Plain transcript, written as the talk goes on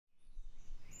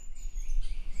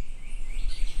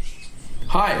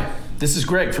Hi, this is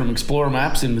Greg from Explorer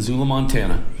Maps in Missoula,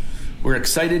 Montana. We're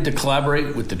excited to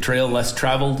collaborate with the Trail Less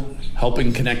Traveled,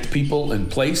 helping connect people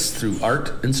and place through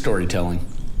art and storytelling.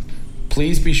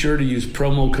 Please be sure to use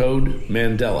promo code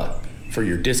Mandela for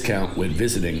your discount when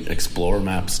visiting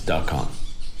explorermaps.com.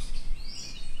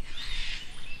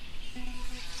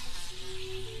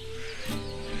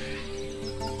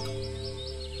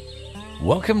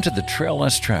 Welcome to the Trail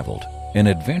Less Traveled, an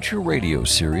adventure radio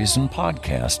series and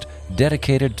podcast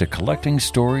dedicated to collecting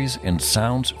stories and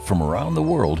sounds from around the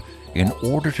world in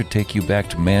order to take you back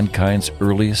to mankind's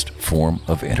earliest form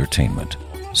of entertainment,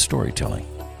 storytelling.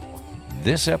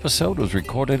 This episode was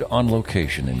recorded on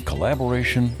location in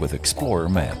collaboration with Explorer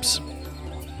Maps.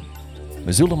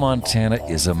 Missoula, Montana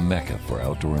is a mecca for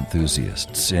outdoor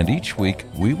enthusiasts, and each week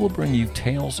we will bring you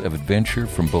tales of adventure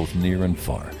from both near and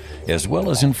far, as well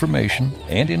as information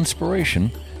and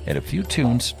inspiration and a few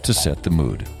tunes to set the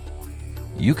mood.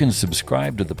 You can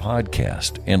subscribe to the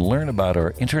podcast and learn about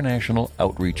our international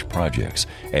outreach projects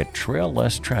at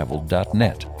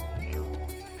traillesstraveled.net.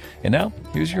 And now,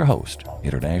 here's your host,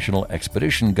 international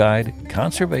expedition guide,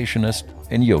 conservationist,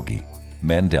 and yogi,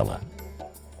 Mandela.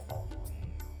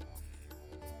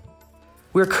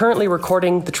 We're currently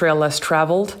recording the Trail Less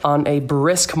Traveled on a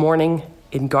brisk morning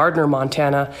in Gardner,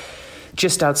 Montana,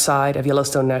 just outside of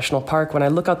Yellowstone National Park. When I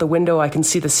look out the window, I can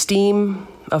see the steam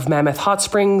of Mammoth Hot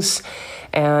Springs,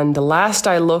 and the last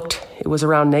I looked, it was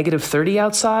around -30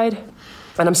 outside.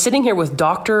 And I'm sitting here with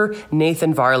Dr.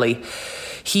 Nathan Varley.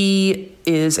 He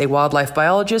is a wildlife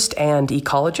biologist and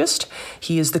ecologist.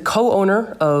 He is the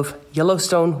co-owner of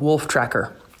Yellowstone Wolf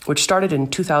Tracker, which started in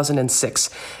 2006,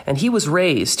 and he was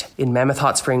raised in Mammoth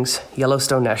Hot Springs,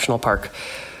 Yellowstone National Park.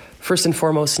 First and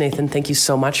foremost, Nathan, thank you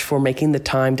so much for making the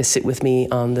time to sit with me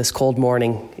on this cold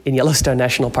morning in Yellowstone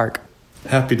National Park.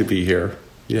 Happy to be here.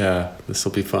 Yeah, this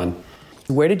will be fun.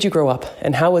 Where did you grow up,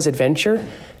 and how was adventure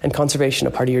and conservation a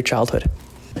part of your childhood?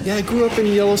 Yeah, I grew up in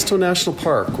Yellowstone National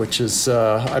Park, which is,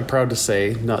 I'm proud to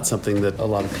say, not something that a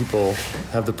lot of people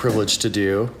have the privilege to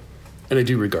do. And I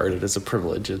do regard it as a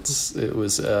privilege. It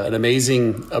was an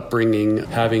amazing upbringing,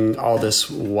 having all this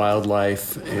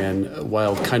wildlife and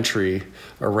wild country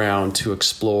around to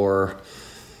explore,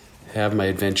 have my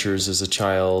adventures as a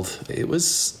child. It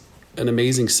was an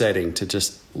amazing setting to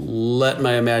just let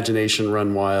my imagination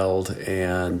run wild,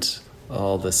 and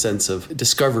all the sense of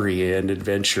discovery and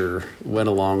adventure went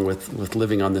along with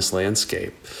living on this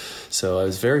landscape. So I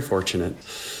was very fortunate.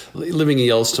 Living in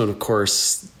Yellowstone, of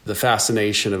course, the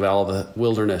fascination of all the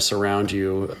wilderness around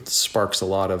you sparks a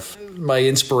lot of my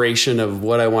inspiration of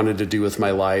what I wanted to do with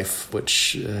my life,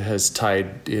 which has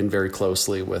tied in very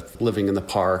closely with living in the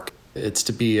park. It's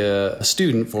to be a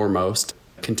student foremost,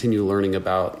 continue learning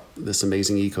about this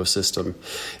amazing ecosystem,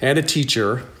 and a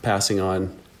teacher, passing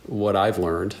on what I've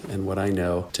learned and what I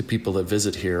know to people that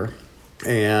visit here,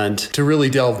 and to really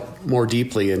delve more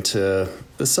deeply into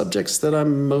the subjects that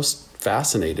I'm most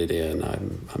fascinated in.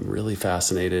 I'm really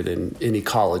fascinated in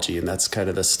ecology, and that's kind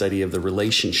of the study of the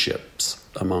relationships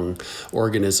among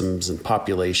organisms and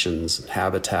populations, and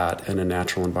habitat, and a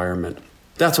natural environment.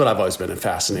 That's what I've always been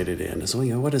fascinated in, is,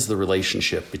 what is the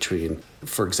relationship between,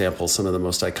 for example, some of the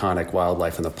most iconic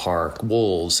wildlife in the park,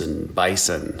 wolves and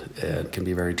bison. It can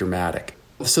be very dramatic.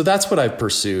 So that's what I've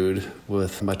pursued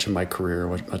with much of my career,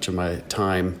 much of my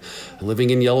time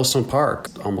living in Yellowstone Park,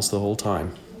 almost the whole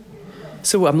time.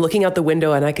 So I'm looking out the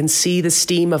window and I can see the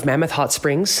steam of Mammoth Hot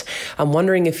Springs. I'm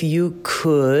wondering if you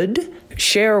could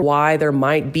share why there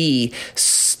might be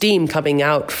steam coming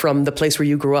out from the place where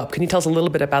you grew up. Can you tell us a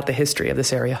little bit about the history of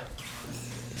this area?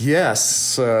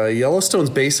 Yes, Yellowstone's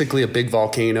basically a big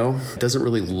volcano. It doesn't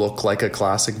really look like a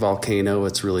classic volcano.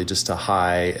 It's really just a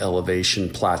high elevation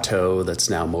plateau that's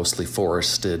now mostly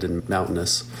forested and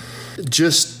mountainous.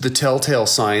 Just the telltale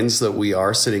signs that we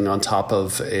are sitting on top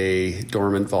of a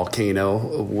dormant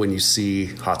volcano when you see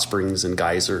hot springs and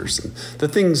geysers and the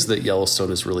things that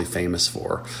Yellowstone is really famous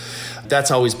for. That's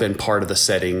always been part of the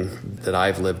setting that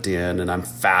I've lived in, and I'm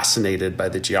fascinated by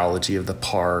the geology of the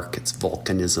park, its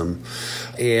volcanism,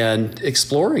 and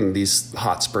exploring these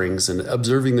hot springs and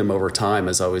observing them over time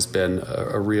has always been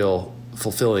a real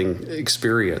fulfilling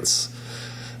experience.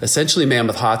 Essentially,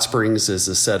 Mammoth Hot Springs is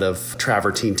a set of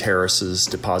travertine terraces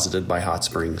deposited by hot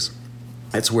springs.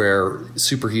 It's where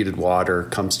superheated water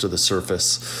comes to the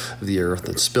surface of the earth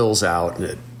and spills out, and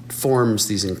it forms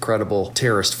these incredible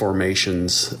terraced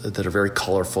formations that are very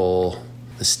colorful.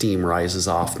 The steam rises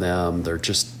off them. They're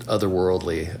just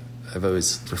otherworldly. I've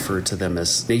always referred to them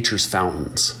as nature's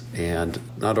fountains. And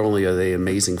not only are they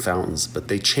amazing fountains, but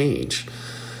they change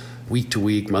week to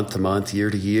week, month to month, year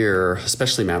to year,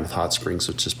 especially Mammoth Hot Springs,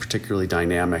 which is particularly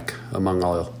dynamic among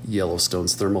all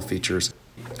Yellowstone's thermal features.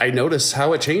 I notice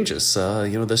how it changes.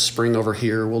 This spring over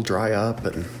here will dry up,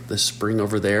 and this spring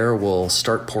over there will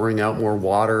start pouring out more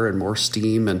water and more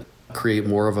steam and create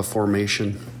more of a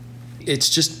formation. It's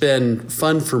just been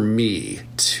fun for me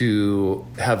to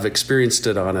have experienced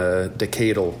it on a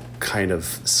decadal kind of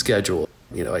schedule.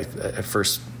 I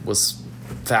first was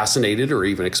fascinated or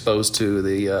even exposed to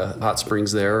the hot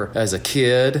springs there as a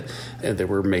kid, and they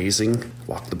were amazing.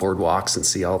 Walk the boardwalks and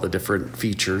see all the different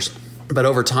features. But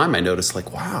over time, I noticed,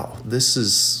 wow, this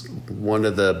is one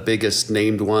of the biggest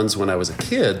named ones when I was a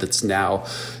kid that's now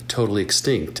totally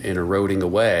extinct and eroding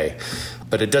away.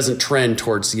 But it doesn't trend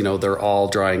towards, they're all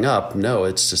drying up. No,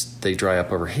 it's just they dry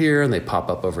up over here and they pop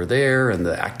up over there, and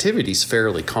the activity's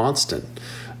fairly constant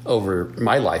over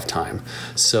my lifetime.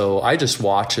 So I just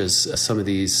watch as some of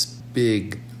these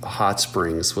big hot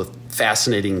springs with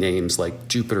fascinating names like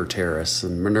Jupiter Terrace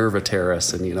and Minerva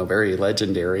Terrace and, very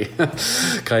legendary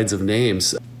kinds of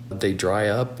names. They dry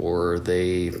up or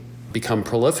they become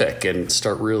prolific and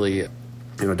start really,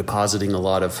 depositing a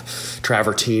lot of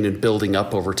travertine and building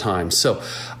up over time. So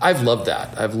I've loved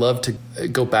that. I've loved to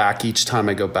go back each time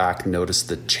I go back and notice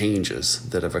the changes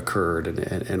that have occurred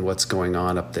and what's going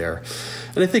on up there.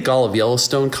 And I think all of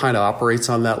Yellowstone kind of operates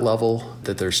on that level,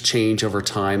 that there's change over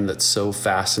time that's so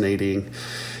fascinating.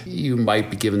 You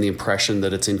might be given the impression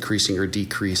that it's increasing or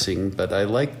decreasing, but I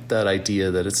like that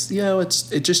idea that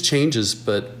it just changes,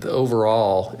 but the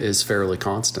overall is fairly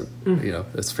constant.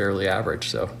 It's fairly average.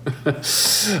 So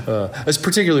it's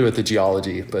particularly with the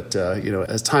geology, but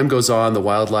as time goes on, the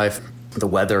wildlife, the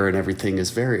weather and everything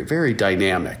is very, very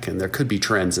dynamic, and there could be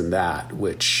trends in that,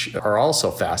 which are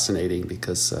also fascinating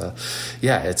because,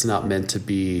 it's not meant to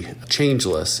be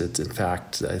changeless. It's, in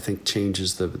fact, I think change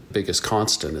is the biggest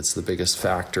constant. It's the biggest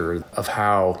factor of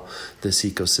how this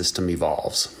ecosystem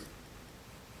evolves.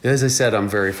 As I said, I'm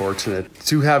very fortunate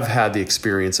to have had the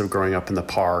experience of growing up in the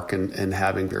park and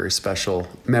having very special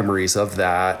memories of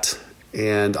that.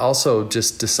 And also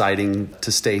just deciding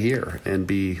to stay here and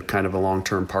be kind of a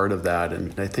long-term part of that.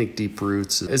 And I think deep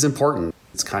roots is important.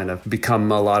 It's kind of become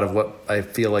a lot of what I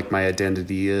feel like my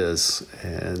identity is.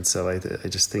 And so I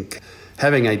just think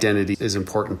having identity is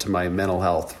important to my mental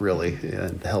health, really,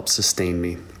 and helps sustain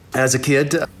me. As a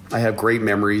kid, I have great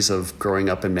memories of growing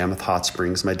up in Mammoth Hot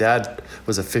Springs. My dad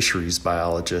was a fisheries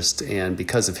biologist, and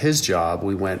because of his job,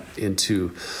 we went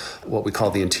into what we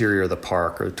call the interior of the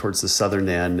park, or towards the southern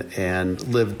end, and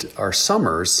lived our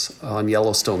summers on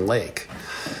Yellowstone Lake,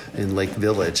 in Lake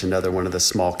Village, another one of the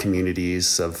small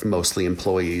communities of mostly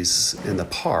employees in the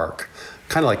park,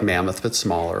 kind of like Mammoth, but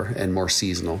smaller and more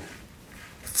seasonal.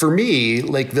 For me,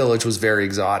 Lake Village was very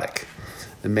exotic.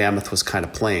 And Mammoth was kind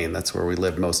of plain. That's where we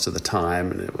lived most of the time.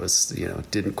 And it was,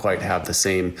 didn't quite have the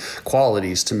same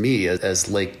qualities to me as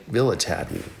Lake Village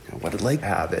had. And, what did Lake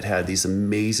have? It had these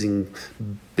amazing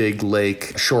big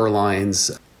lake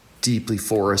shorelines, deeply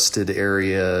forested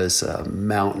areas,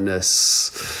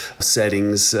 mountainous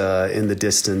settings in the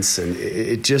distance. And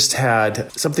it just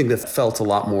had something that felt a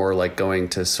lot more like going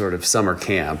to sort of summer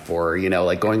camp or,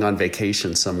 like going on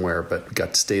vacation somewhere, but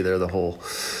got to stay there the whole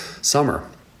summer.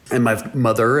 And my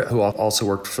mother, who also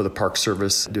worked for the Park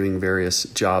Service doing various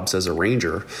jobs as a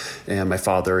ranger, and my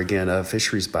father, again, a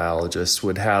fisheries biologist,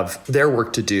 would have their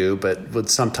work to do, but would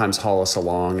sometimes haul us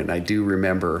along. And I do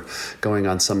remember going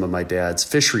on some of my dad's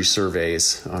fishery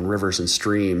surveys on rivers and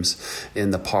streams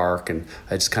in the park, and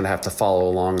I just kind of have to follow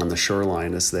along on the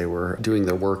shoreline as they were doing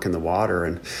their work in the water.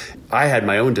 And I had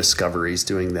my own discoveries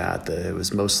doing that. It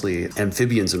was mostly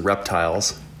amphibians and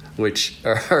reptiles, which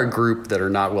are a group that are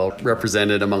not well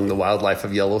represented among the wildlife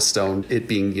of Yellowstone. It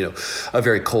being, a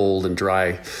very cold and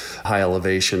dry, high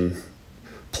elevation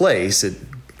place, it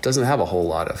doesn't have a whole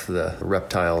lot of the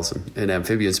reptiles and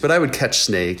amphibians. But I would catch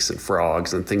snakes and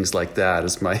frogs and things like that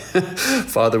as my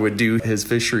father would do his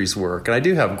fisheries work. And I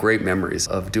do have great memories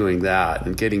of doing that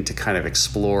and getting to kind of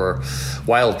explore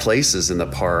wild places in the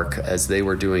park as they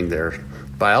were doing their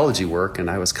biology work. And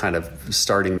I was kind of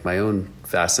starting my own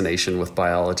fascination with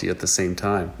biology at the same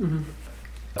time. Mm-hmm.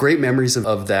 Great memories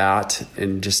of that,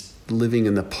 and just living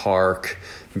in the park,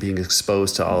 being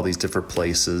exposed to all these different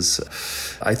places.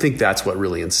 I think that's what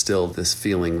really instilled this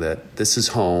feeling that this is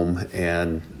home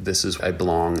and this is where I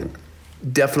belong. And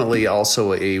definitely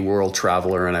also a world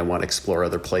traveler, and I want to explore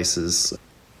other places.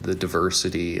 The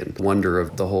diversity and wonder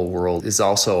of the whole world is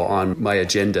also on my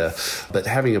agenda, but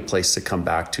having a place to come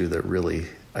back to that really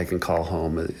I can call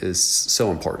home is so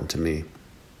important to me.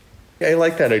 I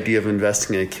like that idea of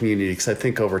investing in a community because I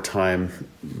think over time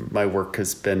my work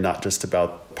has been not just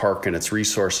about park and its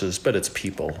resources, but its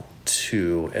people.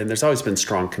 too. And there's always been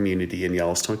strong community in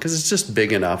Yellowstone because it's just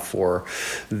big enough for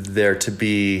there to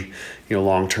be,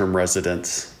 long-term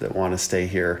residents that want to stay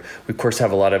here. We, of course,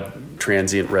 have a lot of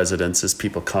transient residents as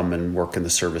people come and work in the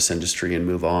service industry and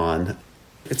move on.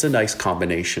 It's a nice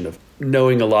combination of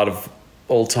knowing a lot of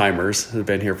old-timers who have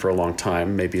been here for a long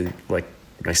time, maybe like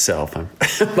myself. I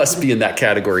must be in that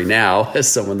category now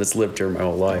as someone that's lived here my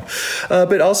whole life.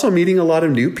 But also meeting a lot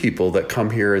of new people that come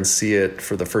here and see it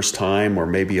for the first time, or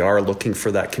maybe are looking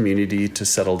for that community to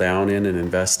settle down in and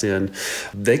invest in.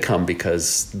 They come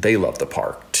because they love the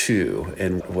park too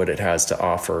and what it has to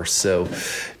offer. So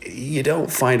you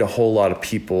don't find a whole lot of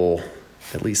people,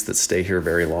 at least that stay here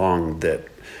very long, that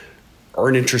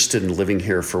aren't interested in living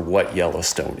here for what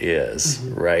Yellowstone is,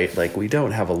 right? Like, we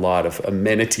don't have a lot of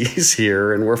amenities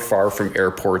here, and we're far from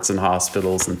airports and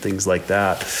hospitals and things like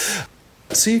that.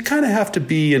 So you kind of have to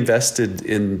be invested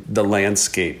in the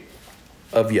landscape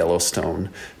of Yellowstone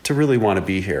to really want to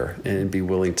be here and be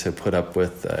willing to put up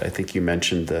with, I think you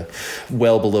mentioned the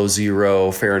well below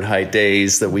 0 Fahrenheit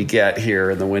days that we get here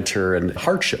in the winter and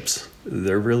hardships.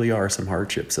 There really are some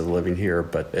hardships of living here,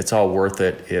 but it's all worth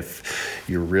it if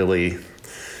you're really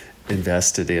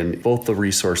invested in both the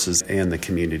resources and the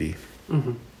community.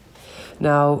 Mm-hmm.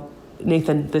 Now,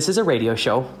 Nathan, this is a radio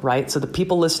show, right? So the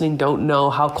people listening don't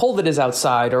know how cold it is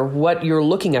outside or what you're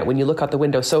looking at when you look out the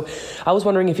window. So I was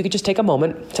wondering if you could just take a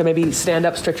moment to maybe stand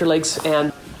up, stretch your legs,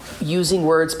 and using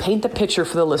words, paint the picture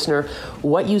for the listener,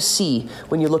 what you see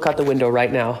when you look out the window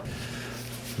right now.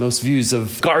 Most views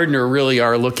of Gardner really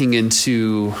are looking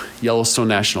into Yellowstone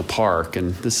National Park,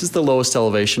 and this is the lowest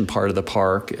elevation part of the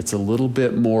park. It's a little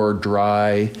bit more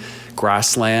dry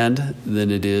grassland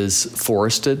than it is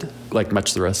forested, like much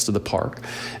of the rest of the park.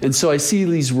 And so I see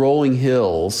these rolling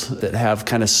hills that have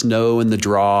kind of snow in the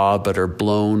draw, but are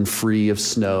blown free of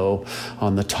snow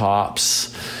on the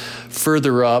tops.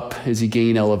 Further up, as you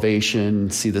gain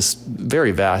elevation, see this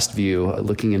very vast view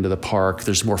looking into the park.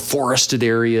 There's more forested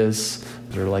areas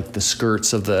that are like the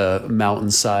skirts of the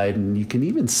mountainside, and you can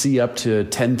even see up to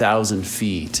 10,000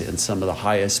 feet, and some of the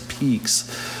highest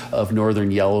peaks of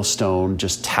northern Yellowstone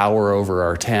just tower over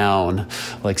our town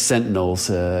like sentinels.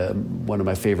 One of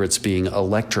my favorites being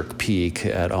Electric Peak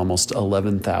at almost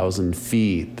 11,000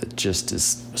 feet, that just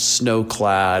is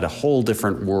snow-clad, a whole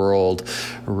different world,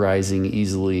 rising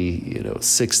easily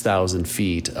 6,000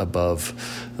 feet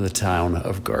above the town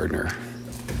of Gardner.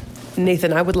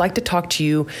 Nathan, I would like to talk to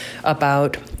you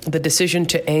about the decision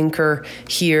to anchor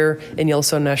here in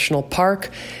Yellowstone National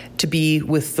Park to be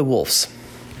with the wolves.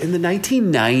 In the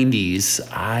 1990s,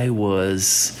 I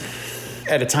was,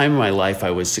 at a time in my life,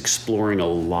 I was exploring a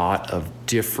lot of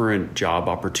different job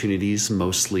opportunities,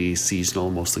 mostly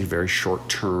seasonal, mostly very short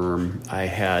term. I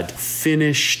had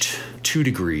finished 2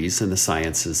 degrees in the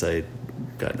sciences. I'd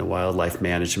gotten a wildlife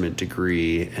management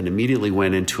degree and immediately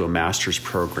went into a master's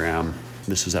program.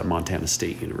 This was at Montana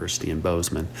State University in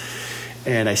Bozeman.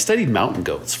 And I studied mountain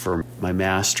goats for my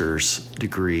master's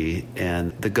degree.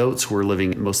 And the goats were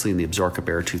living mostly in the Absaroka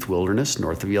Beartooth Wilderness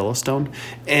north of Yellowstone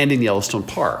and in Yellowstone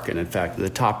Park. And in fact,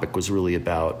 the topic was really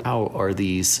about how are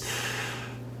these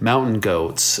mountain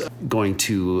goats going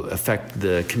to affect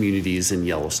the communities in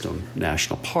Yellowstone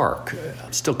National Park?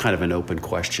 Still kind of an open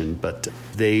question, but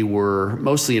they were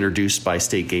mostly introduced by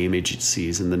state game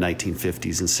agencies in the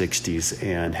 1950s and 60s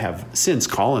and have since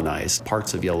colonized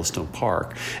parts of Yellowstone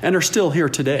Park and are still here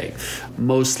today.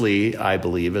 Mostly, I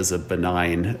believe, as a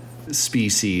benign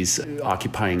species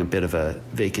occupying a bit of a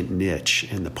vacant niche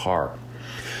in the park.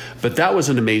 But that was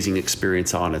an amazing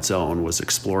experience on its own, was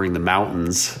exploring the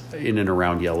mountains in and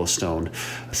around Yellowstone,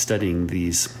 studying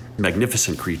these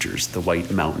magnificent creatures, the white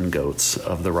mountain goats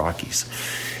of the Rockies.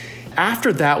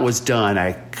 After that was done,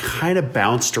 I kind of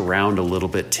bounced around a little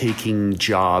bit, taking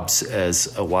jobs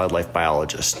as a wildlife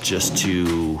biologist just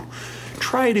to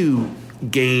try to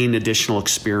gain additional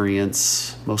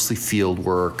experience, mostly field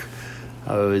work.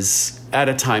 I was at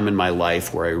a time in my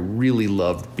life where I really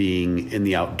loved being in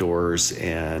the outdoors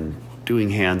and doing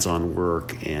hands-on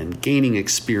work and gaining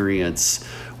experience,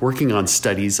 working on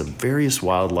studies of various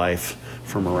wildlife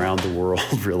from around the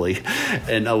world, really,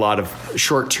 and a lot of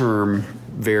short-term,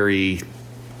 very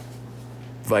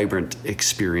vibrant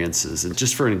experiences. And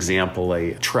just for an example,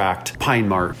 I tracked pine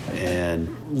marten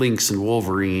and lynx and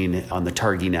wolverine on the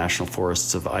Targhee National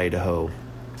Forests of Idaho.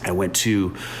 I went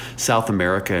to South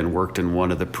America and worked in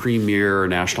one of the premier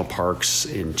national parks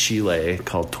in Chile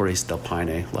called Torres del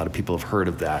Paine. A lot of people have heard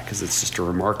of that because it's just a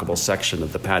remarkable section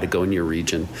of the Patagonia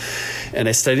region. And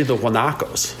I studied the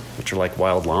guanacos, which are like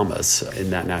wild llamas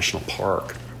in that national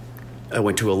park. I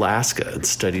went to Alaska and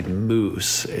studied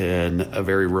moose in a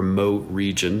very remote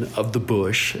region of the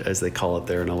bush, as they call it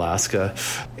there in Alaska.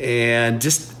 And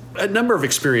just a number of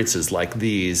experiences like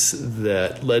these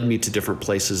that led me to different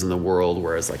places in the world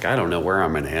where I was like, I don't know where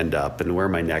I'm going to end up and where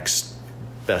my next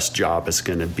best job is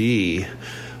going to be,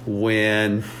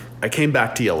 when I came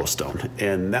back to Yellowstone.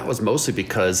 And that was mostly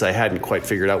because I hadn't quite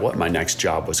figured out what my next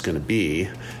job was going to be.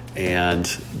 And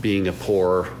being a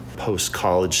poor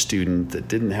post-college student that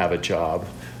didn't have a job,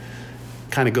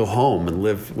 kind of go home and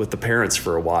live with the parents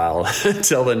for a while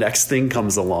until the next thing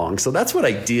comes along. So that's what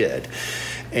I did.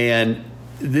 And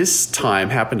this time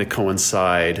happened to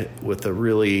coincide with a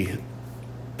really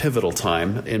pivotal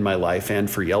time in my life and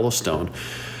for Yellowstone,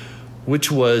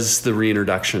 which was the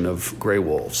reintroduction of gray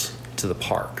wolves to the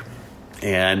park.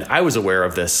 And I was aware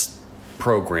of this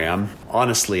program.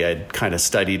 Honestly, I'd kind of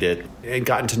studied it and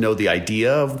gotten to know the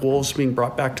idea of wolves being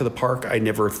brought back to the park. I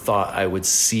never thought I would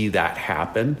see that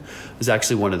happen. I was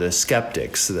actually one of the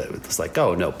skeptics that was like,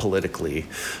 oh no, politically,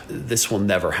 this will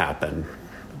never happen.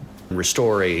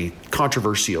 Restore a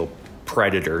controversial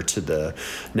predator to the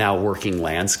now working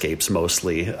landscapes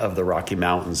mostly of the Rocky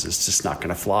Mountains is just not going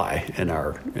to fly in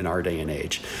our day and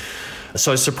age.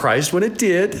 So I was surprised when it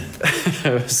did.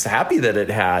 I was happy that it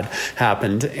had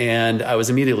happened, and I was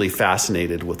immediately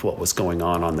fascinated with what was going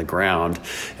on the ground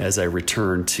as I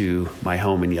returned to my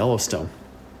home in Yellowstone,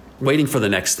 waiting for the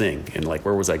next thing and like,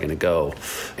 where was I going to go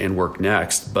and work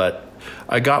next? But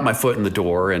I got my foot in the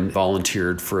door and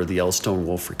volunteered for the Yellowstone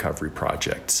Wolf Recovery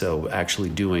Project. So actually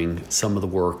doing some of the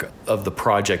work of the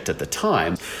project at the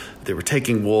time. They were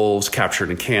taking wolves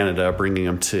captured in Canada, bringing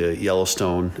them to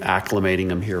Yellowstone, acclimating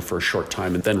them here for a short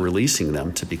time, and then releasing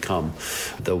them to become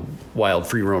the wild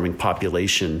free-roaming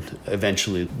population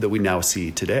eventually that we now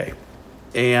see today.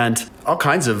 And all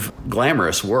kinds of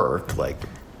glamorous work, like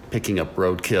picking up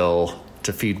roadkill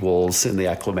to feed wolves in the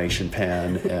acclimation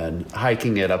pen and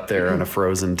hiking it up there on a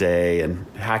frozen day and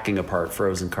hacking apart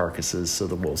frozen carcasses so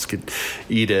the wolves could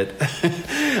eat it.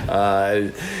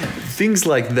 Things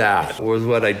like that was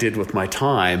what I did with my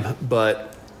time.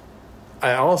 But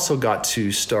I also got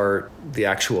to start the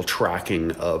actual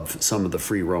tracking of some of the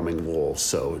free-roaming wolves.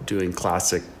 So doing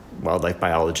classic wildlife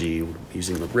biology,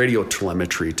 using the radio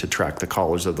telemetry to track the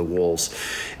collars of the wolves.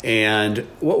 And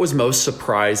what was most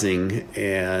surprising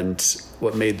and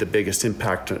what made the biggest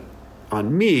impact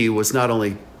on me was not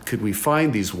only could we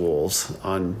find these wolves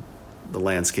on the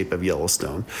landscape of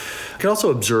Yellowstone, I could also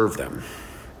observe them.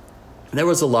 There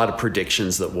was a lot of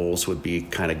predictions that wolves would be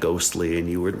kind of ghostly and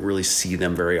you wouldn't really see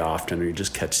them very often, or you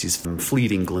just catch these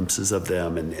fleeting glimpses of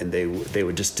them and they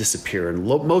would just disappear and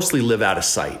mostly live out of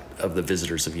sight of the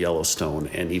visitors of Yellowstone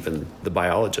and even the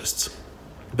biologists.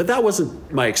 But that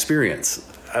wasn't my experience.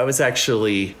 I was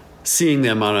actually seeing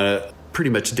them on a pretty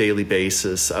much daily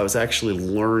basis. I was actually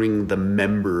learning the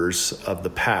members of the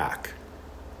pack,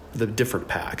 the different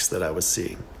packs that I was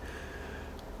seeing.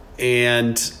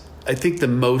 And I think the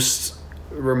most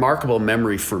remarkable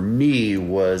memory for me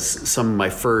was some of my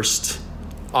first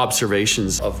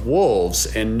observations of wolves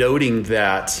and noting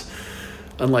that,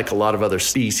 unlike a lot of other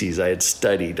species I had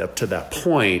studied up to that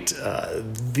point,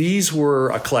 these were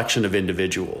a collection of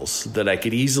individuals that I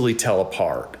could easily tell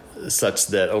apart, such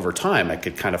that over time I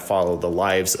could kind of follow the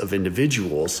lives of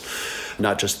individuals,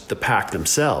 not just the pack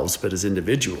themselves, but as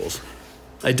individuals.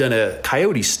 I'd done a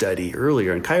coyote study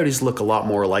earlier, and coyotes look a lot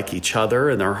more like each other,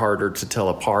 and they're harder to tell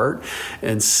apart.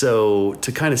 And so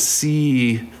to kind of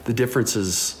see the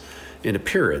differences in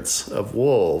appearance of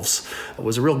wolves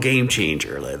was a real game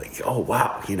changer. Like, oh,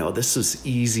 wow, this is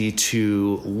easy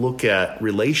to look at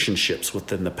relationships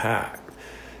within the pack.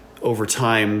 Over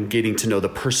time, getting to know the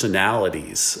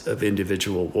personalities of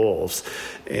individual wolves.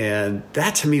 And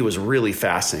that to me was really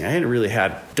fascinating. I hadn't really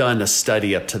done a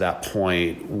study up to that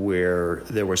point where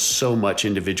there was so much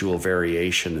individual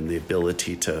variation and the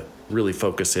ability to really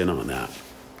focus in on that.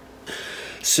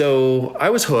 So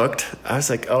I was hooked. I was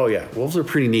like, oh yeah, wolves are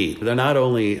pretty neat. They're not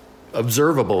only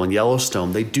observable in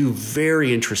Yellowstone, they do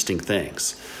very interesting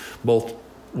things, both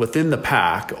within the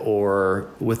pack or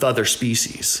with other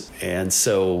species. And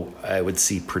so I would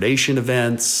see predation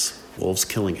events, wolves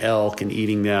killing elk and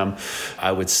eating them.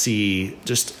 I would see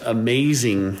just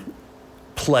amazing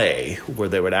play where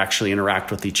they would actually interact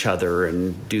with each other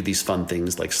and do these fun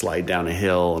things like slide down a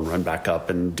hill and run back up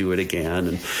and do it again.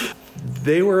 And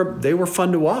they were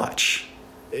fun to watch.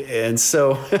 And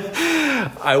so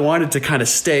I wanted to kind of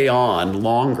stay on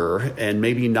longer and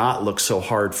maybe not look so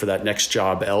hard for that next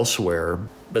job elsewhere,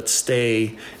 but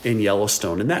stay in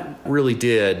Yellowstone. And that really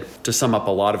did, to sum up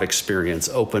a lot of experience,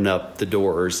 open up the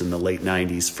doors in the late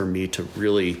 90s for me to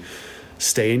really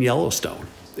stay in Yellowstone.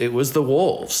 It was the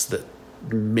wolves that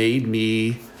made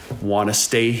me want to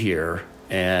stay here,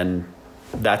 and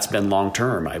that's been long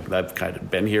term. I've kind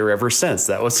of been here ever since.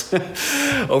 That was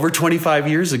over 25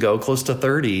 years ago, close to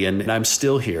 30, and I'm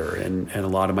still here, and a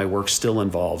lot of my work still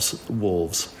involves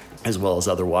wolves as well as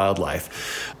other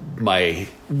wildlife. My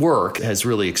work has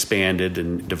really expanded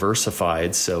and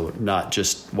diversified, so not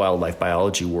just wildlife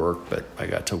biology work, but I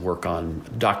got to work on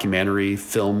documentary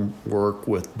film work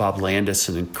with Bob Landis,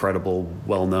 an incredible,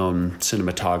 well-known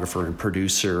cinematographer and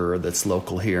producer that's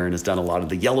local here and has done a lot of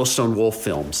the Yellowstone wolf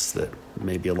films that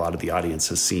maybe a lot of the audience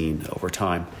has seen over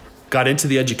time. Got into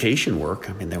the education work.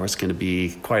 I mean, there was going to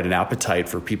be quite an appetite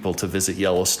for people to visit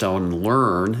Yellowstone and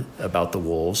learn about the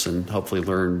wolves and hopefully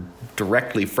learn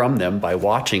directly from them by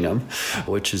watching them,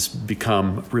 which has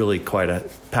become really quite a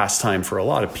pastime for a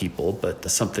lot of people,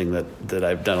 but something that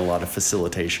I've done a lot of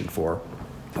facilitation for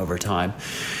over time.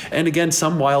 And again,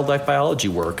 some wildlife biology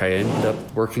work. I ended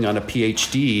up working on a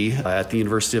PhD at the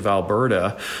University of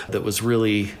Alberta that was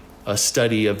really a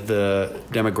study of the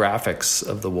demographics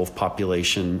of the wolf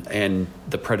population and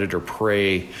the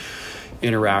predator-prey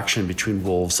interaction between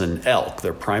wolves and elk,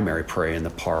 their primary prey in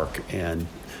the park. And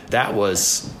that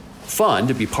was fun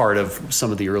to be part of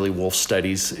some of the early wolf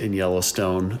studies in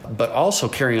Yellowstone, but also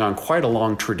carrying on quite a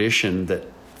long tradition that,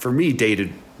 for me,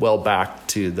 dated well back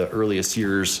to the earliest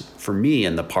years for me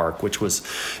in the park, which was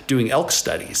doing elk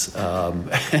studies.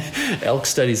 Elk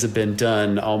studies have been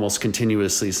done almost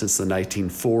continuously since the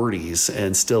 1940s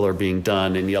and still are being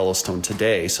done in Yellowstone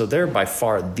today. So they're by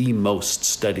far the most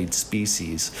studied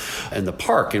species in the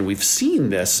park. And we've seen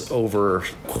this over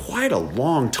quite a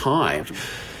long time.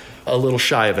 A little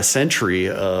shy of a century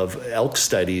of elk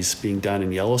studies being done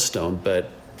in Yellowstone, but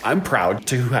I'm proud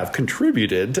to have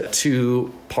contributed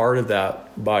to part of that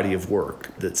body of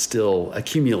work that's still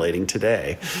accumulating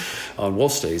today on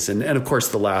wolf studies. And of course,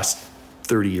 the last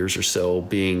 30 years or so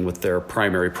being with their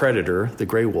primary predator, the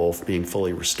gray wolf, being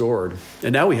fully restored.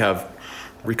 And now we have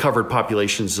recovered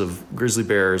populations of grizzly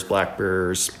bears, black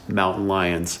bears, mountain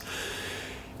lions,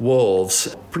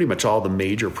 wolves. Pretty much all the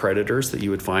major predators that you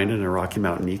would find in a Rocky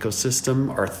Mountain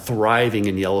ecosystem are thriving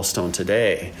in Yellowstone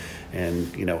today.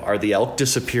 And, are the elk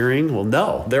disappearing? Well,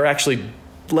 no, they're actually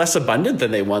less abundant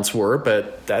than they once were,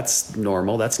 but that's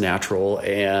normal, that's natural.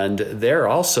 And they're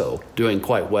also doing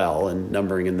quite well and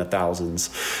numbering in the thousands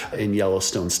in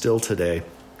Yellowstone still today.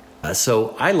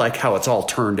 So I like how it's all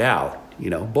turned out,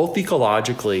 both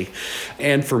ecologically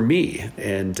and for me.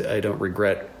 And I don't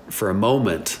regret for a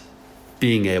moment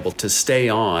being able to stay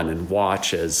on and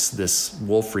watch as this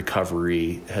wolf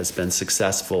recovery has been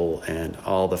successful and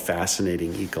all the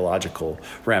fascinating ecological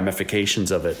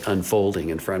ramifications of it unfolding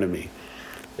in front of me.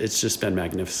 It's just been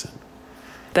magnificent.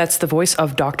 That's the voice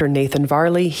of Dr. Nathan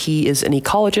Varley. He is an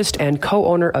ecologist and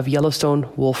co-owner of Yellowstone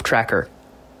Wolf Tracker.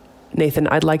 Nathan,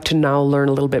 I'd like to now learn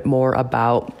a little bit more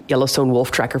about Yellowstone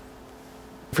Wolf Tracker.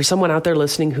 For someone out there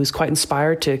listening who's quite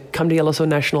inspired to come to Yellowstone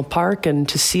National Park and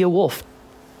to see a wolf,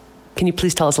 can you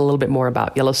please tell us a little bit more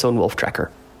about Yellowstone Wolf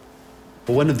Tracker?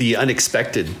 One of the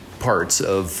unexpected parts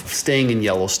of staying in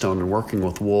Yellowstone and working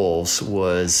with wolves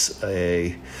was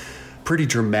a pretty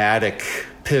dramatic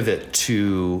pivot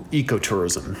to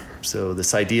ecotourism. So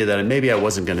this idea that maybe I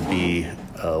wasn't going to be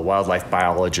a wildlife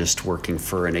biologist working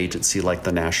for an agency like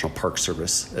the National Park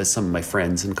Service, as some of my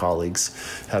friends and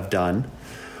colleagues have done,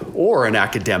 or an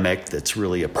academic that's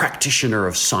really a practitioner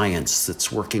of science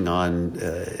that's working on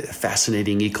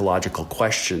fascinating ecological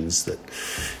questions that,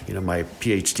 my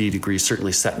PhD degree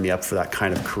certainly set me up for that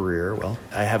kind of career. Well,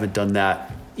 I haven't done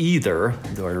that either,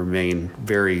 though I remain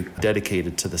very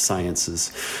dedicated to the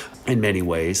sciences in many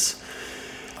ways.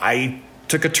 I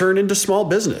took a turn into small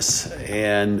business,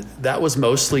 and that was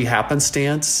mostly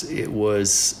happenstance. It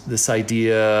was this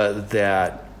idea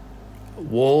that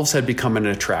wolves had become an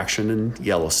attraction in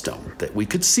Yellowstone, that we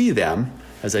could see them,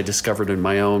 as I discovered in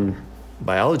my own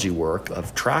biology work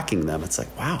of tracking them. It's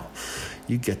like, wow,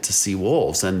 you get to see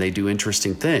wolves and they do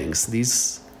interesting things.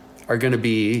 These are going to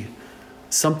be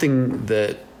something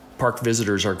that park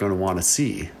visitors are going to want to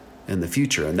see in the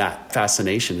future, and that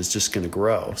fascination is just going to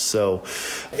grow. So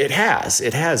it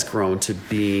has grown to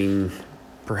being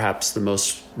perhaps the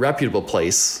most reputable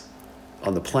place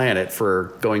on the planet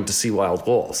for going to see wild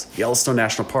wolves. Yellowstone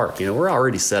National Park, we're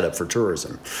already set up for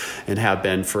tourism and have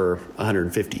been for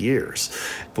 150 years.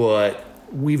 But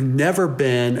we've never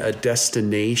been a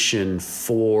destination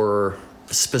for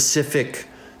specific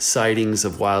sightings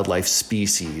of wildlife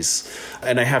species.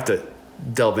 And I have to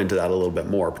delve into that a little bit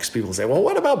more because people say, well,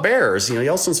 what about bears?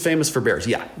 Yellowstone's famous for bears.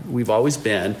 Yeah, we've always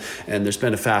been, and there's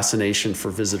been a fascination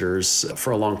for visitors for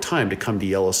a long time to come to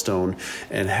Yellowstone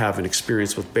and have an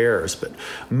experience with bears. But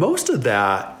most of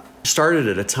that started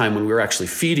at a time when we were actually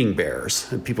feeding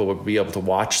bears, and people would be able to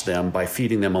watch them by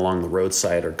feeding them along the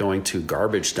roadside or going to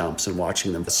garbage dumps and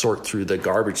watching them sort through the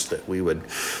garbage that we would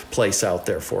place out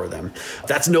there for them.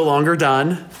 That's no longer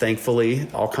done, thankfully.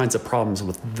 All kinds of problems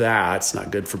with that. It's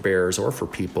not good for bears or for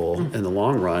people in the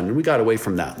long run. And we got away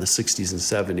from that in the 60s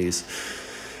and 70s.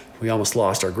 We almost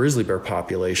lost our grizzly bear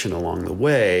population along the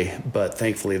way, but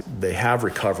thankfully they have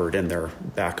recovered and they're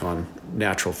back on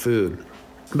natural food.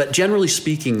 But generally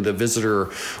speaking, the visitor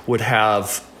would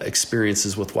have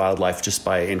experiences with wildlife just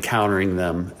by encountering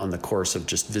them on the course of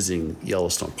just visiting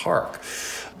Yellowstone Park.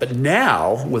 But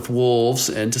now, with wolves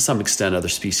and to some extent other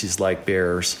species like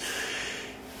bears,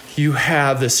 you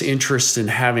have this interest in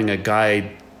having a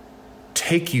guide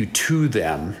take you to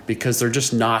them because they're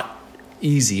just not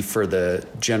easy for the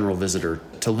general visitor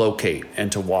to locate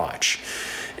and to watch.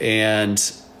 And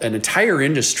an entire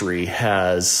industry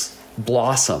has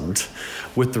blossomed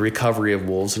with the recovery of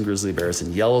wolves and grizzly bears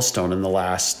in Yellowstone in the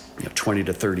last 20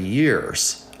 to 30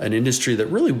 years, an industry that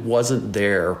really wasn't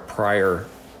there prior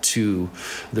to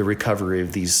the recovery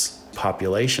of these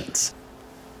populations.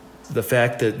 The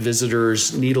fact that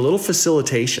visitors need a little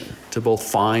facilitation to both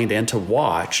find and to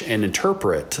watch and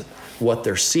interpret what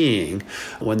they're seeing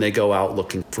when they go out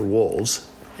looking for wolves,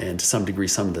 and to some degree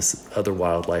some of this other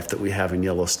wildlife that we have in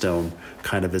Yellowstone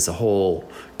kind of is a whole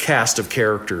cast of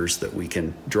characters that we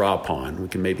can draw upon, we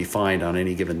can maybe find on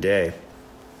any given day.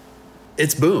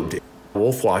 It's boomed.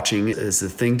 Wolf watching is the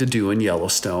thing to do in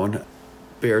Yellowstone.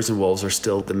 Bears and wolves are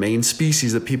still the main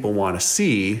species that people want to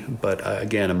see, but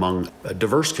again, among a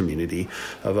diverse community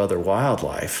of other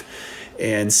wildlife.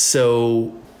 And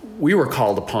so we were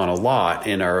called upon a lot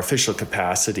in our official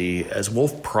capacity as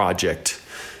Wolf Project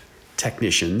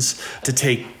technicians to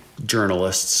take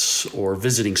journalists or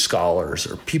visiting scholars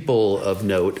or people of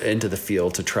note into the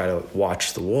field to try to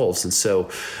watch the wolves. And so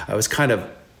I was kind of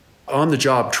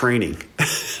on-the-job training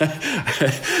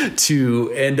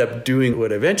to end up doing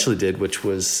what I eventually did, which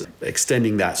was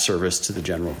extending that service to the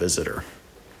general visitor.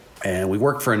 And we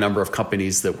worked for a number of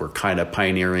companies that were kind of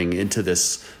pioneering into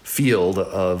this field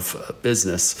of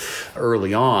business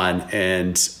early on.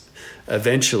 And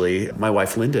eventually, my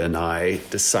wife Linda and I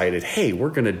decided, hey, we're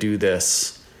going to do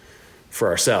this for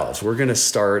ourselves. We're going to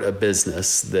start a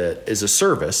business that is a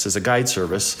service, is a guide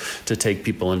service to take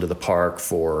people into the park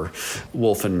for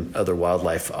wolf and other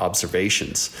wildlife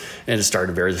observations. And it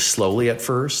started very slowly at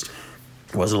first.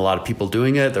 There wasn't a lot of people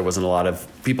doing it. There wasn't a lot of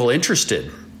people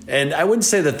interested. And I wouldn't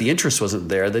say that the interest wasn't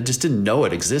there. They just didn't know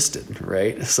it existed,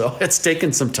 right? So it's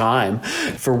taken some time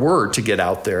for word to get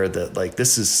out there that, like,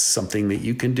 this is something that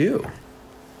you can do.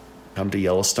 Come to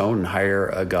Yellowstone and hire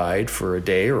a guide for a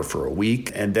day or for a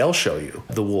week, and they'll show you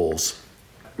the wolves.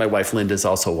 My wife Linda is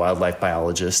also a wildlife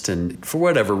biologist, and for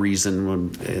whatever reason,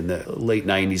 when in the late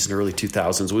 90s and early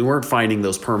 2000s, we weren't finding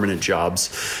those permanent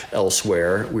jobs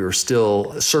elsewhere. We were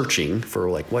still searching for,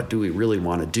 like, what do we really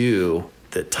want to do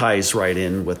that ties right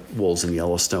in with wolves in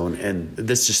Yellowstone, and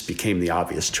this just became the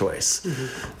obvious choice.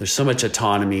 Mm-hmm. There's so much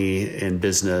autonomy in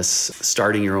business.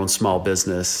 Starting your own small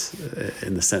business,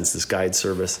 in the sense this guide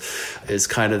service, is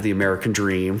kind of the American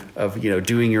dream of,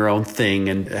 doing your own thing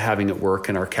and having it work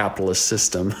in our capitalist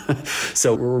system.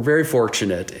 So we're very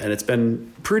fortunate, and it's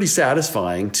been pretty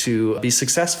satisfying to be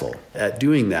successful at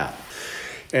doing that.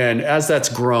 And as that's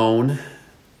grown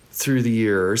through the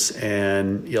years,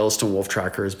 and Yellowstone Wolf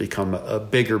Tracker has become a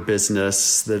bigger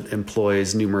business that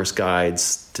employs numerous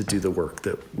guides to do the work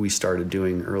that we started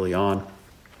doing early on.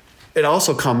 It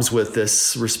also comes with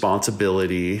this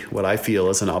responsibility, what I feel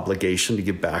is an obligation, to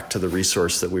give back to the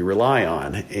resource that we rely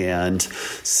on. And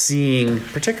seeing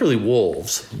particularly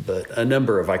wolves, but a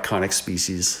number of iconic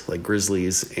species like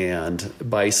grizzlies and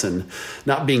bison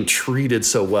not being treated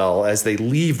so well as they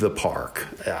leave the park.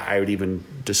 I would even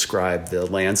describe the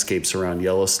landscapes around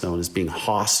Yellowstone as being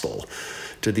hostile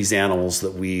to these animals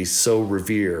that we so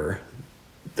revere,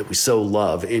 that we so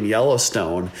love in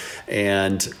Yellowstone,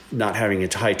 and not having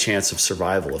a high chance of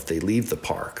survival if they leave the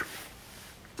park.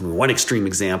 I mean, one extreme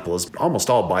example is almost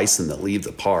all bison that leave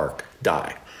the park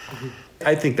die. Mm-hmm.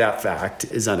 I think that fact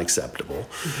is unacceptable.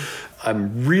 Mm-hmm.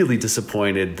 I'm really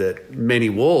disappointed that many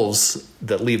wolves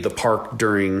that leave the park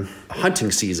during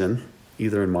hunting season,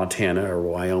 either in Montana or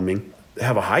Wyoming,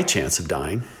 have a high chance of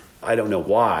dying. I don't know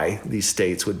why these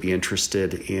states would be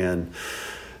interested in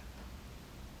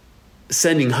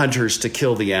sending hunters to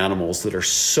kill the animals that are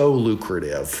so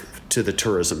lucrative to the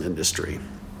tourism industry.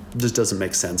 It just doesn't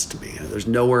make sense to me. There's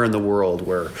nowhere in the world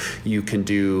where you can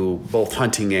do both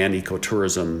hunting and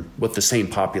ecotourism with the same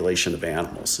population of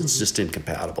animals. It's just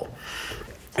incompatible.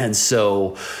 And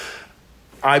so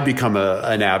I've become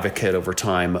an advocate over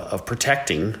time of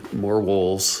protecting more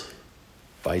wolves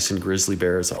bison, grizzly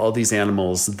bears, all these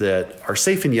animals that are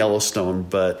safe in Yellowstone,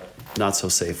 but not so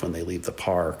safe when they leave the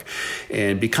park.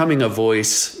 And becoming a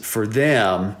voice for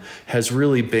them has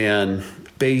really been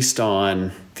based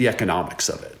on the economics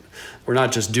of it. We're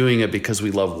not just doing it because we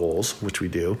love wolves, which we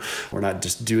do. We're not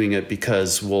just doing it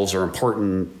because wolves are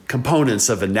important components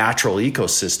of a natural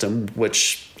ecosystem,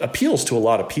 which appeals to a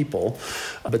lot of people,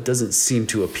 but doesn't seem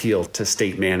to appeal to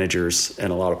state managers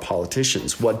and a lot of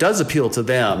politicians. What does appeal to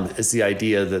them is the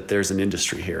idea that there's an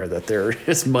industry here, that there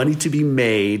is money to be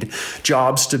made,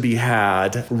 jobs to be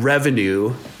had,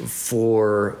 revenue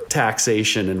for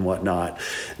taxation and whatnot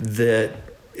that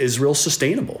is real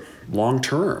sustainable long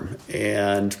term.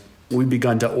 And we've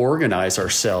begun to organize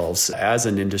ourselves as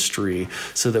an industry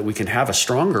so that we can have a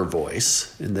stronger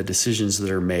voice in the decisions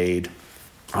that are made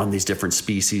on these different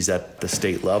species at the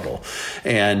state level.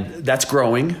 And that's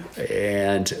growing.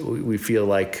 And we feel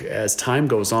like as time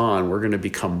goes on, we're going to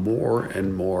become more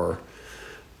and more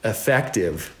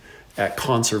effective at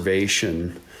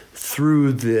conservation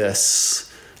through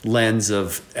this lens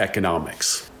of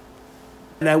economics.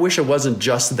 And I wish it wasn't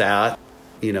just that,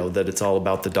 that it's all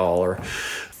about the dollar.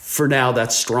 For now,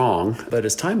 that's strong, but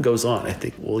as time goes on, I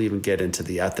think we'll even get into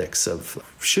the ethics of,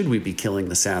 should we be killing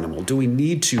this animal? Do we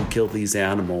need to kill these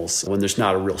animals when there's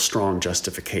not a real strong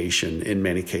justification in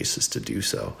many cases to do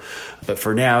so? But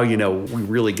for now, we're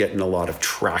really getting a lot of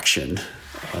traction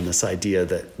on this idea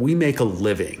that we make a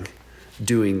living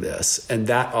doing this, and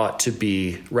that ought to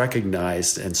be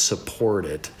recognized and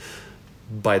supported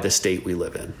by the state we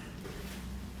live in.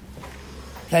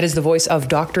 That is the voice of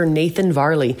Dr. Nathan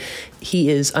Varley. He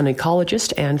is an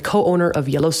ecologist and co-owner of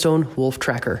Yellowstone Wolf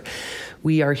Tracker.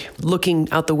 We are looking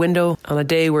out the window on a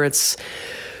day where it's...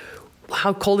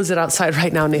 How cold is it outside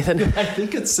right now, Nathan? I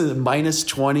think it's minus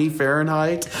 20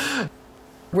 Fahrenheit.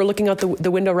 We're looking out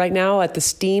the window right now at the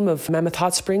steam of Mammoth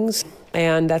Hot Springs,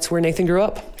 and that's where Nathan grew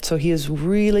up. So he is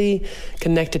really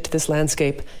connected to this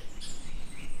landscape.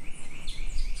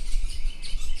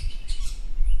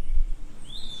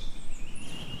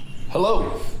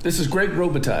 Hello, this is Greg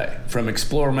Robitaille from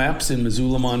Explore Maps in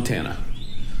Missoula, Montana.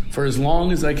 For as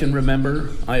long as I can remember,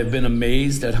 I have been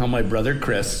amazed at how my brother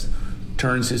Chris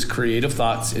turns his creative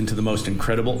thoughts into the most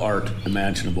incredible art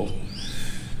imaginable.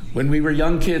 When we were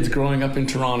young kids growing up in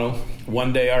Toronto,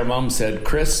 one day our mom said,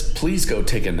 "Chris, please go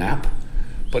take a nap."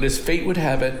 But as fate would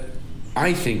have it,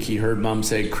 I think he heard Mom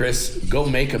say, "Chris, go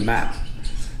make a map."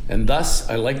 And thus,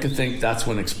 I like to think that's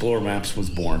when Explore Maps was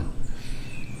born.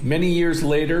 Many years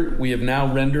later, we have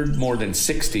now rendered more than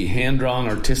 60 hand-drawn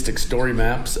artistic story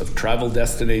maps of travel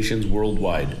destinations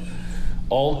worldwide,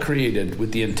 all created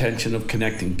with the intention of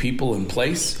connecting people and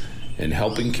place and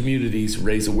helping communities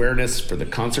raise awareness for the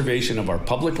conservation of our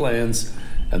public lands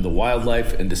and the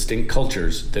wildlife and distinct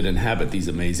cultures that inhabit these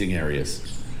amazing areas.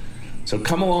 So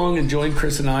come along and join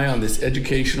Chris and I on this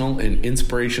educational and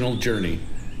inspirational journey,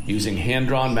 using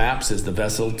hand-drawn maps as the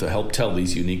vessel to help tell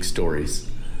these unique stories.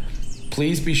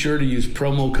 Please be sure to use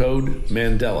promo code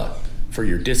Mandela for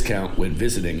your discount when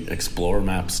visiting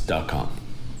exploremaps.com.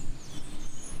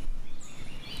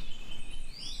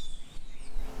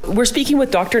 We're speaking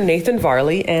with Dr. Nathan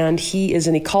Varley, and he is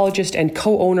an ecologist and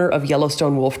co-owner of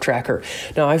Yellowstone Wolf Tracker.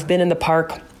 Now, I've been in the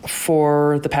park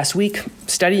for the past week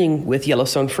studying with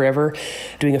Yellowstone Forever,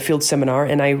 doing a field seminar,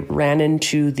 and I ran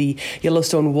into the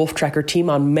Yellowstone Wolf Tracker team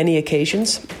on many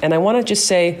occasions. And I want to just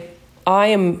say, I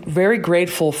am very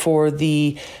grateful for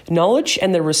the knowledge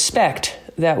and the respect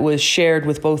that was shared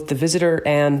with both the visitor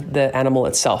and the animal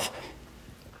itself.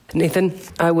 Nathan,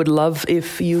 I would love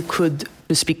if you could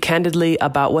speak candidly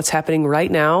about what's happening right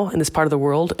now in this part of the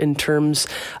world in terms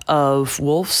of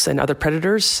wolves and other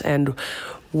predators, and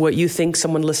what you think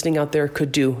someone listening out there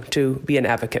could do to be an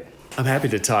advocate. I'm happy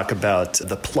to talk about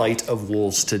the plight of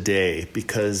wolves today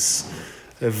because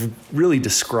I've really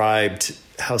described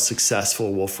how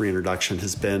successful wolf reintroduction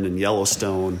has been in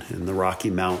Yellowstone, in the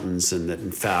Rocky Mountains, and that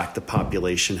in fact the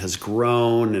population has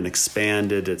grown and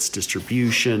expanded its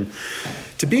distribution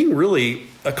to being really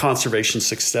a conservation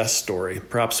success story,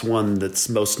 perhaps one that's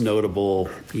most notable,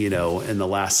 in the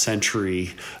last century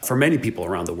for many people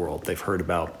around the world. They've heard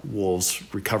about wolves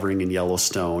recovering in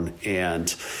Yellowstone,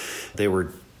 and they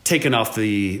were taken off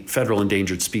the federal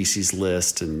endangered species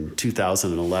list in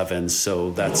 2011.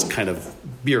 So that's kind of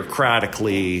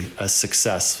bureaucratically a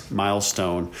success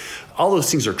milestone. All those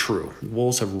things are true.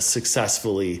 Wolves have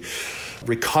successfully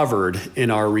recovered in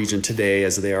our region today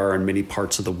as they are in many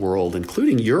parts of the world,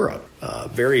 including Europe.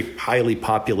 Very highly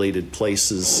populated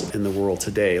places in the world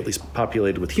today, at least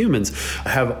populated with humans,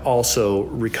 have also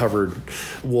recovered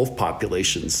wolf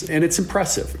populations. And it's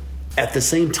impressive. At the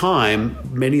same time,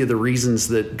 many of the reasons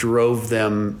that drove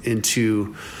them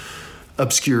into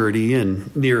obscurity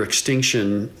and near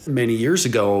extinction many years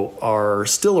ago are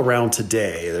still around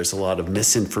today. There's a lot of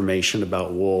misinformation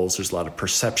about wolves. There's a lot of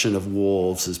perception of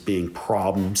wolves as being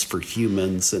problems for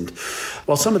humans. And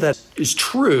while some of that is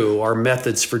true, our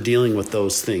methods for dealing with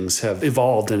those things have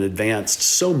evolved and advanced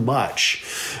so much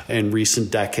in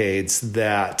recent decades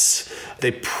that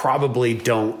they probably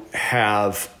don't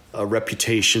have a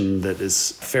reputation that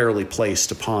is fairly placed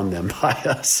upon them by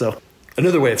us. So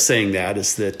another way of saying that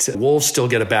is that wolves still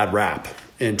get a bad rap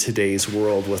in today's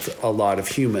world with a lot of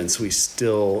humans. We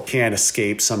still can't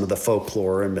escape some of the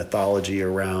folklore and mythology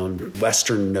around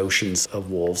Western notions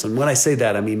of wolves. And when I say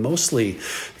that, I mean mostly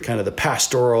kind of the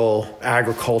pastoral,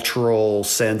 agricultural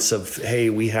sense of, hey,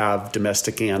 we have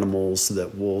domestic animals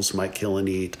that wolves might kill and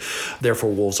eat,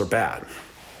 therefore wolves are bad.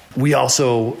 We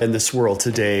also, in this world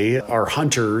today, are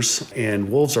hunters,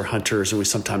 and wolves are hunters, and we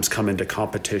sometimes come into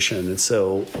competition. And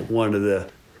so one of the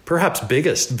perhaps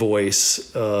biggest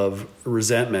voice of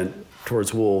resentment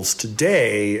towards wolves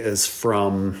today is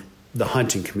from the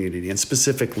hunting community, and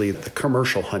specifically the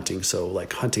commercial hunting. So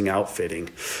like hunting outfitting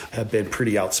have been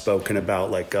pretty outspoken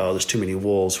about like, oh, there's too many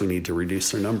wolves, we need to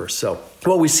reduce their numbers. So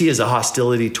what we see is a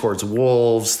hostility towards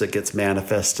wolves that gets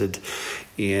manifested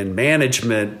in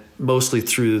management, mostly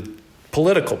through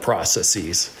political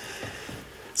processes.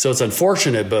 So it's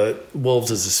unfortunate, but wolves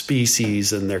as a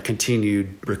species and their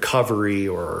continued recovery,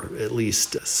 or at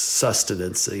least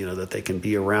sustenance, that they can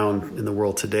be around in the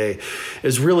world today,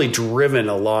 is really driven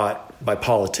a lot by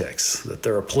politics, that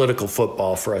they're a political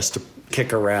football for us to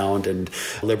kick around, and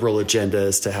liberal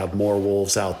agendas to have more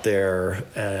wolves out there,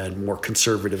 and more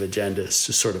conservative agendas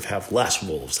to sort of have less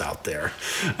wolves out there.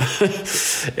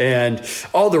 And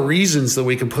all the reasons that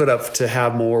we can put up to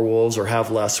have more wolves or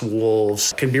have less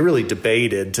wolves can be really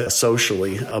debated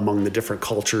socially among the different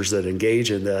cultures that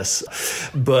engage in this.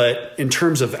 But in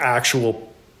terms of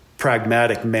actual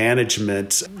pragmatic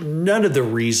management, none of the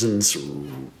reasons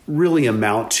really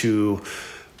amount to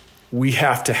we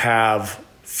have to have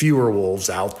fewer wolves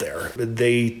out there.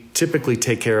 They typically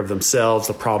take care of themselves.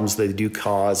 The problems they do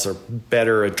cause are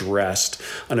better addressed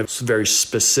on a very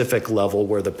specific level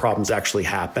where the problems actually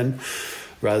happen,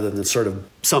 rather than sort of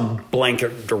some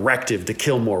blanket directive to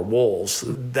kill more wolves.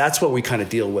 That's what we kind of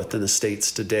deal with in the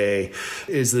States today,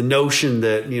 is the notion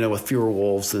that, with fewer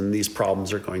wolves, then these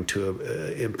problems are going to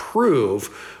improve,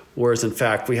 whereas in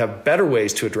fact we have better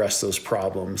ways to address those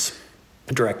problems,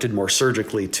 directed more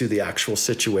surgically to the actual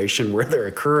situation where they're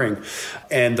occurring.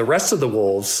 And the rest of the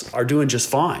wolves are doing just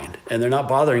fine, and they're not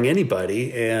bothering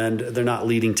anybody, and they're not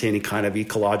leading to any kind of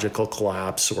ecological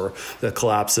collapse or the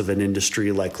collapse of an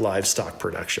industry like livestock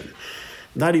production.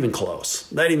 Not even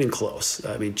close. Not even close.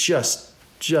 I mean, just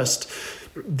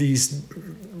these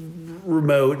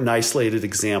remote and isolated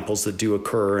examples that do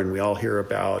occur and we all hear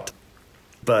about.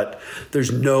 But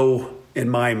there's no, in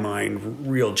my mind,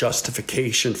 real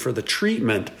justification for the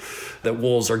treatment that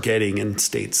wolves are getting in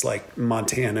states like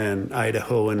Montana and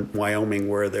Idaho and Wyoming,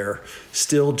 where they're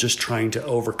still just trying to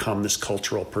overcome this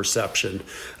cultural perception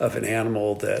of an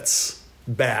animal that's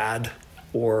bad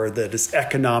or that is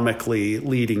economically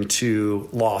leading to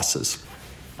losses.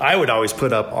 I would always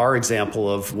put up our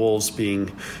example of wolves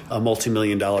being a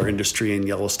multi-million-dollar industry in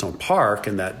Yellowstone Park,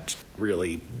 and that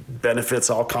really benefits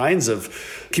all kinds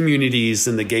of communities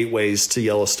in the gateways to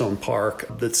Yellowstone Park.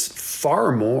 That's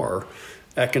far more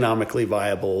economically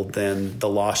viable than the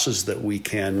losses that we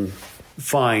can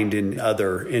find in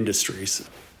other industries.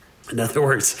 In other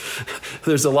words,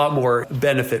 there's a lot more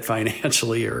benefit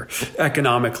financially or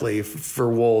economically for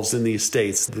wolves in these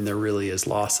states than there really is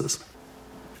losses.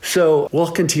 So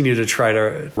we'll continue to try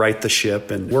to right the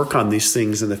ship and work on these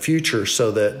things in the future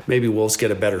so that maybe wolves get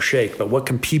a better shake. But what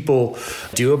can people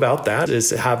do about that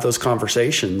is have those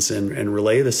conversations and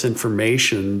relay this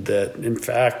information that, in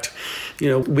fact,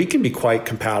 we can be quite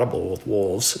compatible with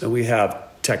wolves, and we have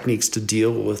techniques to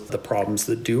deal with the problems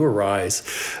that do arise.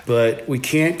 But we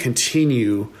can't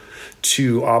continue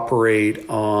to operate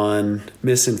on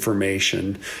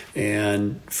misinformation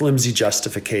and flimsy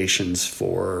justifications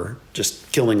for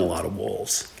just killing a lot of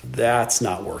wolves. That's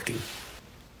not working.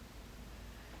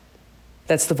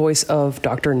 That's the voice of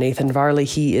Dr. Nathan Varley.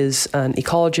 He is an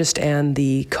ecologist and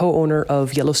the co-owner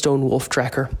of Yellowstone Wolf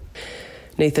Tracker.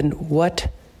 Nathan,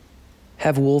 what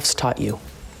have wolves taught you?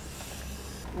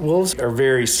 Wolves are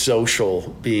very social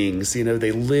beings.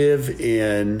 They live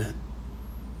in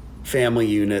family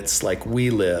units like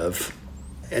we live.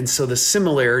 And so the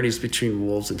similarities between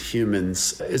wolves and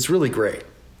humans is really great.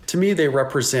 To me, they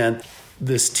represent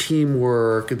this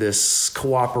teamwork, this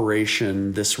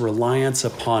cooperation, this reliance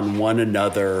upon one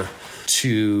another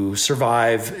to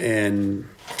survive and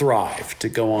thrive, to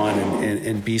go on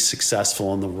and be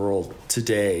successful in the world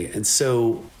today. And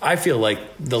so I feel like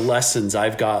the lessons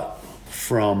I've got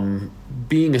from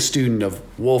being a student of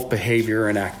wolf behavior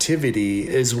and activity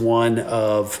is one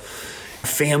of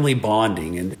family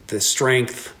bonding, and the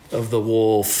strength of the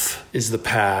wolf is the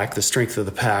pack. The strength of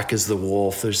the pack is the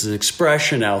wolf. There's an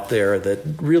expression out there that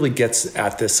really gets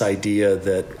at this idea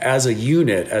that as a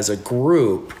unit, as a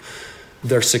group,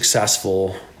 they're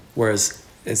successful, whereas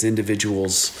as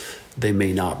individuals, they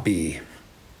may not be.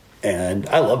 And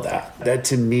I love that. That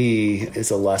to me is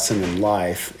a lesson in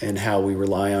life and how we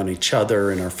rely on each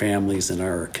other and our families and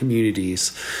our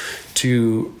communities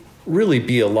to really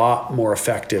be a lot more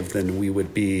effective than we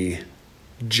would be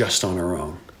just on our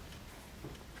own.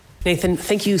 Nathan,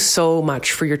 thank you so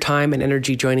much for your time and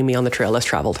energy joining me on the Trail Less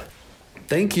Traveled.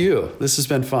 Thank you. This has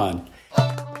been fun.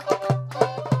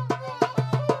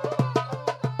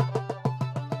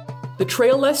 The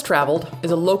Trail Less Traveled is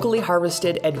a locally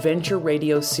harvested adventure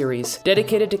radio series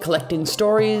dedicated to collecting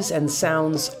stories and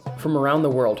sounds from around the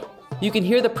world. You can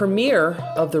hear the premiere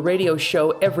of the radio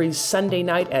show every Sunday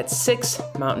night at 6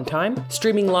 Mountain Time,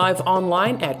 streaming live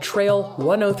online at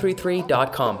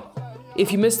trail1033.com.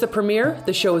 If you missed the premiere,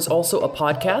 the show is also a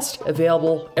podcast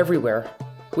available everywhere,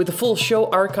 with a full show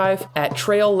archive at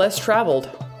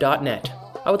traillesstraveled.net.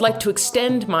 I would like to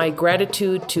extend my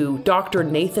gratitude to Dr.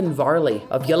 Nathan Varley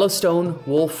of Yellowstone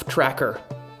Wolf Tracker.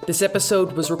 This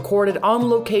episode was recorded on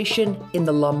location in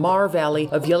the Lamar Valley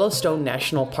of Yellowstone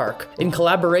National Park in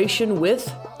collaboration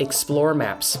with Explore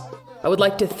Maps. I would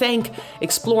like to thank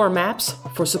Explore Maps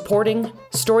for supporting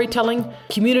storytelling,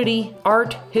 community,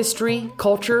 art, history,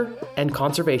 culture, and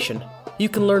conservation. You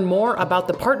can learn more about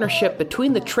the partnership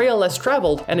between the Trail Less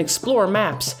Traveled and Explore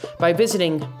Maps by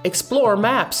visiting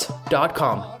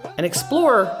exploremaps.com. And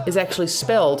Explore is actually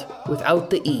spelled without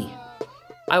the E.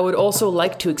 I would also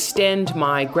like to extend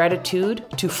my gratitude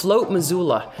to Float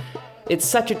Missoula. It's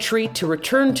such a treat to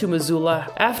return to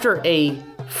Missoula after a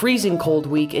freezing cold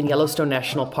week in Yellowstone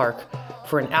National Park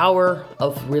for an hour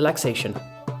of relaxation.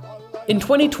 In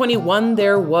 2021,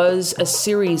 there was a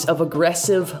series of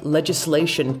aggressive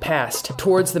legislation passed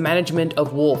towards the management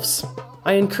of wolves.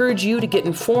 I encourage you to get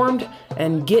informed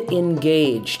and get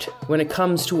engaged when it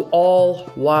comes to all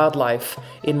wildlife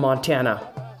in Montana.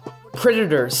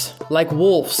 Predators like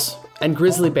wolves and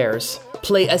grizzly bears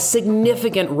play a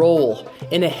significant role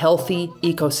in a healthy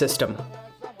ecosystem.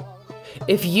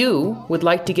 If you would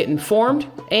like to get informed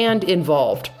and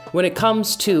involved when it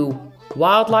comes to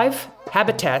wildlife,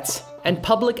 habitats, and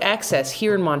public access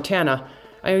here in Montana,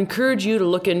 I encourage you to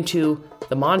look into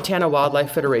the Montana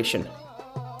Wildlife Federation.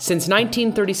 Since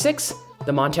 1936,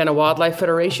 the Montana Wildlife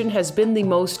Federation has been the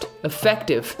most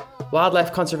effective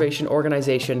wildlife conservation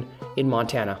organization in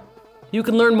Montana. You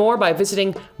can learn more by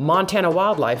visiting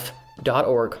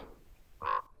montanawildlife.org.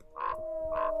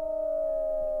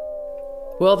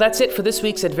 Well, that's it for this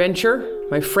week's adventure,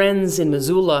 my friends in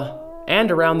Missoula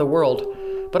and around the world.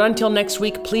 But until next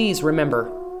week, please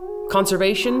remember,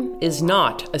 conservation is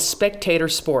not a spectator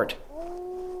sport.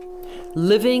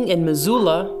 Living in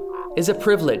Missoula is a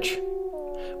privilege.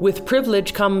 With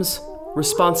privilege comes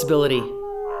responsibility.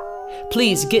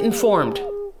 Please get informed,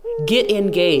 get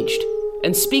engaged,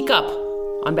 and speak up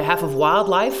on behalf of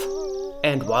wildlife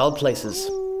and wild places.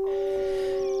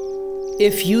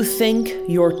 If you think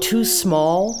you're too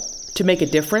small to make a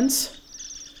difference,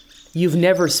 you've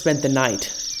never spent the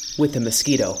night with a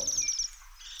mosquito.